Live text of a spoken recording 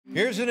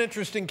Here's an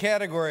interesting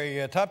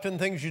category, top 10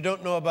 things you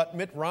don't know about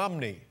Mitt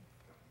Romney.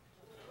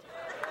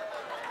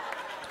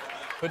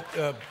 But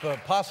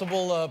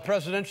possible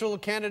presidential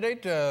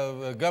candidate,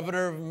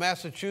 governor of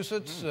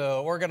Massachusetts,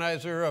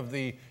 organizer of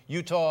the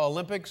Utah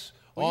Olympics.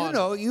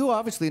 Well, you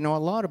obviously know a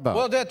lot about.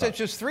 Well, that's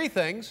just 3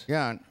 things.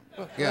 Yeah,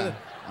 yeah.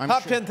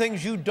 Top 10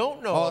 things you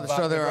don't know about.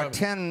 So there are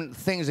 10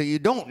 things that you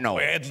don't know.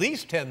 Well, at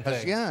least 10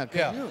 things.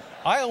 Yeah.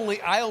 I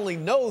only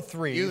know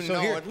 3. You so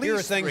know here, at least here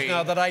are things 3.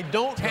 now that I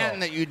don't know. 10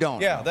 that you don't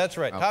know. Yeah, that's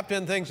right. Okay. Top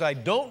 10 things I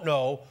don't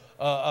know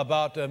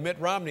about Mitt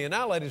Romney. And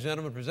now, ladies and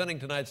gentlemen, presenting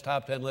tonight's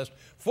top 10 list,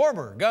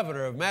 former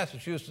governor of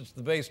Massachusetts,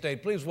 the Bay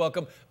State. Please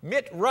welcome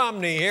Mitt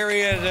Romney. Here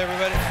he is,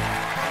 everybody.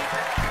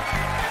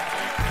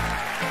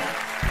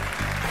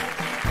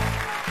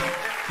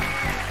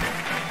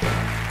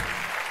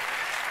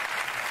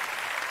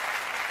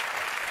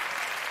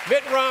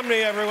 Mitt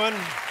Romney, everyone.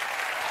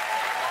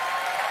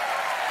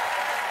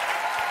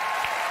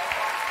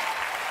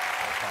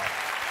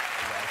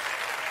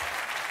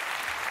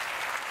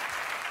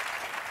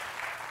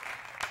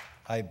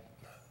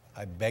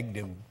 I begged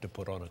him to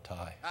put on a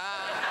tie.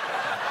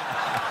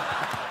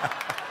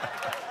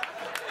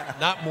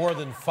 Not more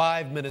than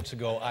 5 minutes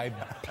ago, I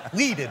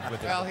pleaded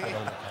with him to put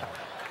on a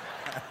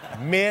tie.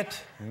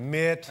 Mitt.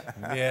 Is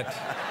that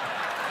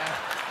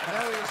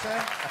what you're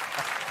saying?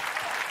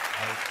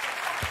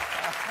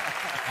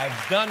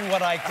 I've done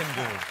what I can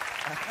do.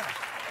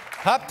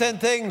 Top 10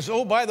 things.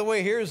 Oh, by the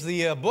way, here's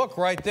the book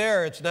right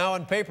there. It's now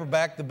in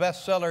paperback, the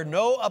bestseller,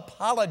 No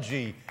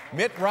Apology,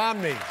 Mitt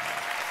Romney.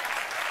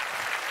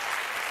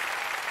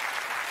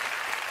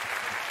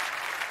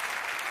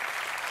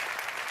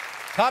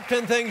 Top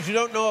 10 things you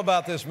don't know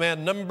about this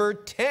man. Number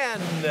 10.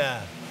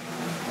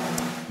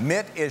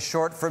 Mitt is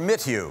short for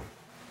Mitt you.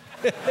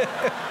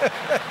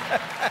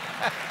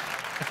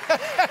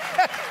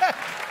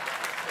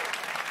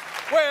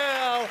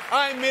 Well,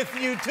 I'm with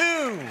you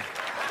too.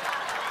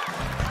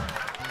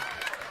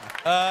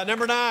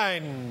 Number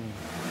 9.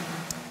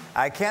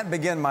 I can't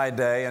begin my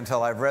day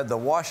until I've read the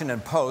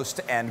Washington Post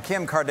and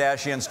Kim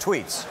Kardashian's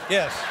tweets.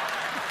 Yes.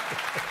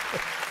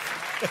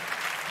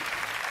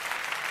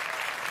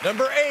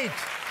 Number 8.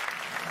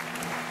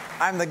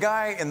 I'm the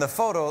guy in the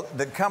photo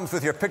that comes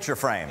with your picture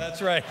frame.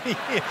 That's right.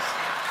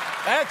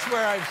 That's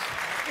where I've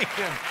seen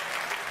him.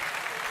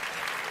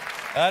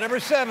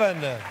 Number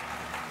 7.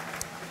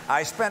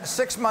 I spent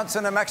 6 months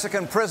in a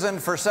Mexican prison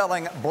for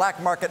selling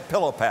black market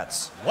pillow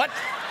pets. What?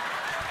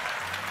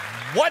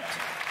 What?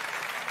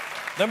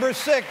 Number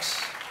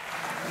 6.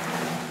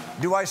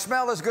 Do I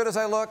smell as good as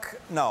I look?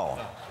 No.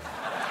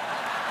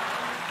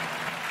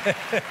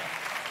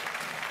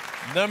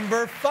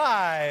 Number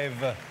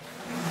 5.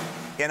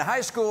 In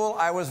high school,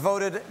 I was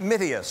voted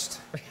Mitt-iest.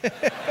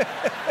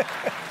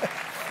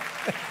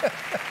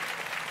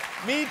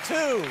 Me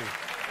too.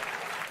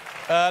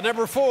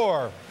 Number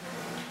 4.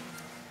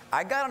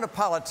 I got into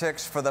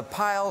politics for the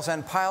piles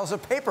and piles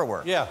of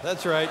paperwork. Yeah,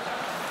 that's right.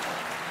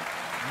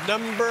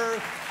 Number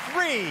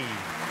 3.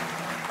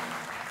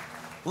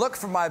 Look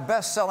for my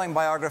best-selling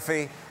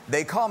biography.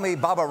 They call me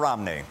Baba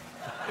Romney.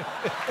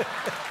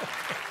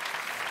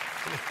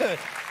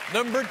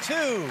 Number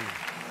 2.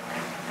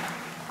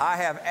 I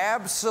have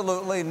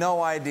absolutely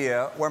no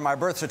idea where my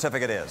birth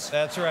certificate is.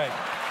 That's right.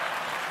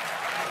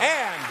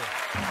 And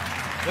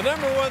the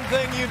number 1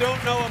 thing you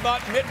don't know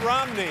about Mitt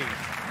Romney.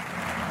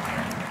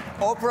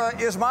 Oprah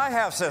is my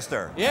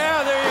half-sister.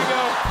 Yeah, there you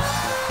go.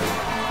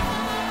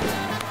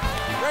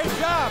 Great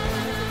job.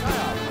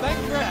 Thank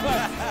you very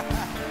much.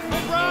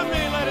 Mitt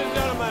Romney, ladies and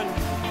gentlemen.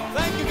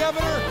 Thank you,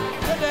 Governor.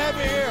 Good to have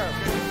you here.